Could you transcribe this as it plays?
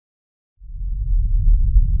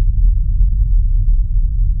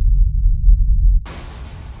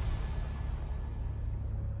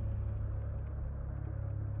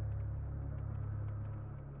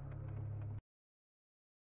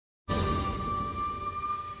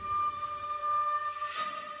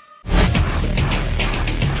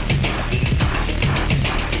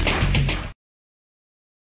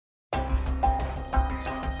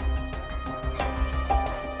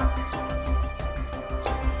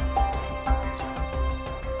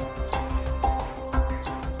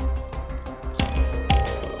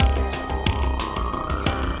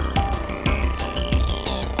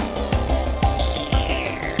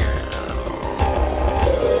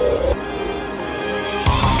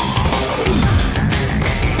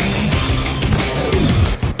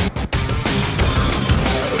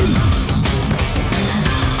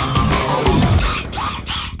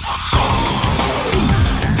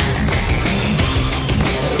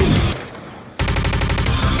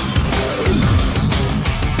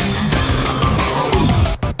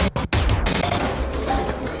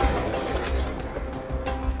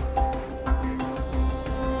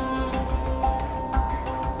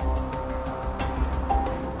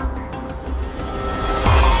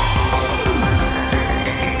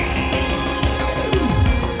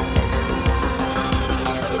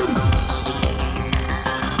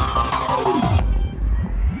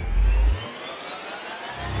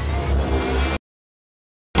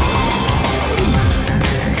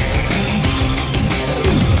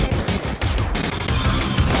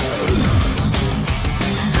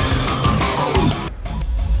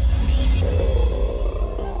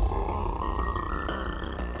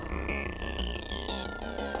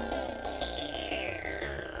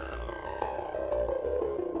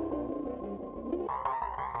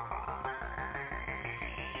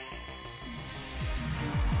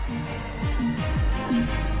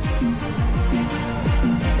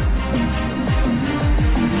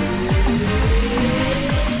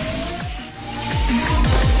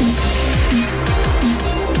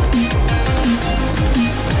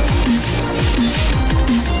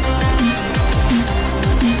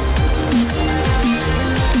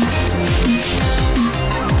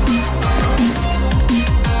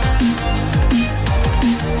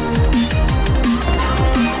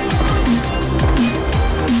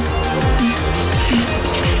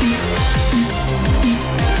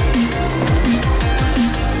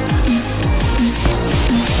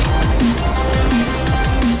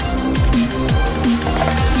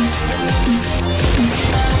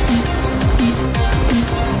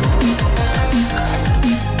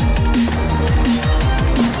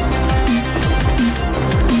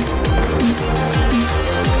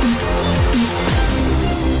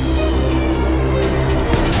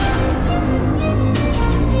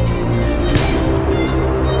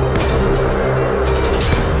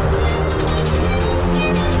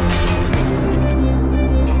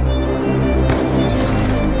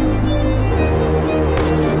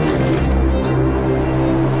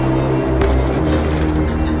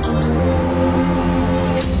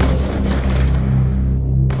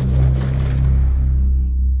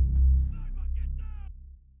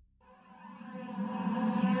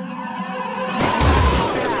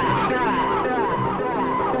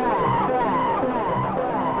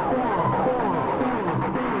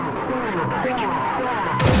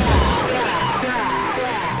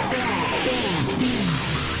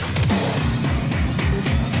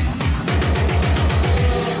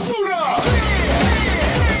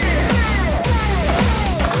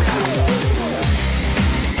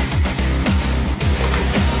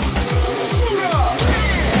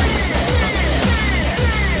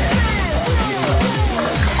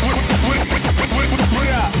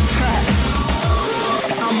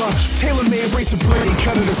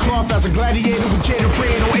As a gladiator with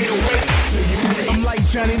Gatorade or 808. I'm like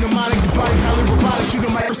Johnny Mnemonic, the body pilot, robotic, shoot a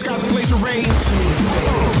microscopic laser rays.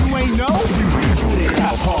 You ain't know?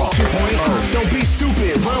 Southpaw 2.0. Don't be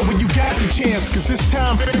stupid, run when you got the chance, cause this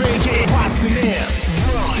time, Renegade Watson in.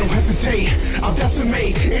 Don't hesitate, I'll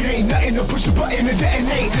decimate. It ain't nothing to push a button and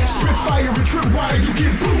detonate. Spit fire and trip wire, you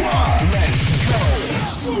get blew up. Let's go.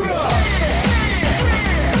 Suit up.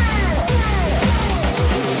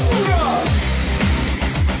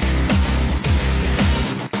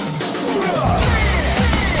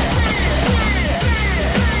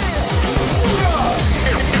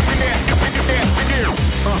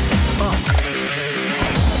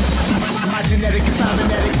 Genetic is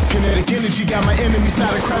cybernetic, kinetic energy got my enemies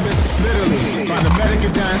out of crevice. Literally, by the medic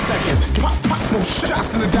in 9 seconds. Pop, pop, no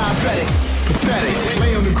shots in the diabetic. Pathetic,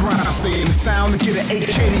 lay on the ground, saying the sound to get an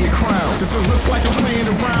AK to your crown. Does it look like I'm playing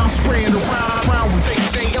around, spraying around with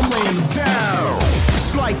they I'm laying them down.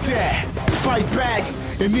 It's like that, fight back,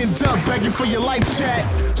 and end up begging for your life chat.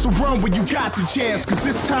 So run when you got the chance, cause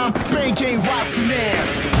this time, bang ain't Watson in.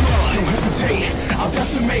 Don't hesitate, I'll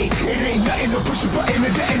decimate. It ain't nothing to push a button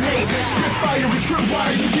and detonate. Spit fire and trip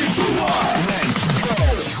wire, you get blew up. Let's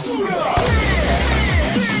go. Suit up.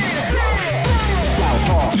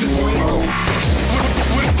 Southpaw 2.0.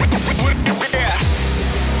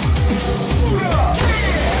 Suit up.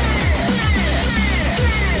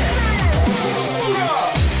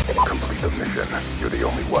 Complete the mission. You're the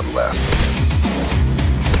only one left.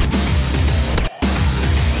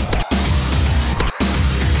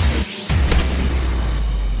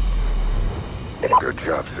 Good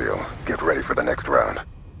job, SEALs. Get ready for the next round.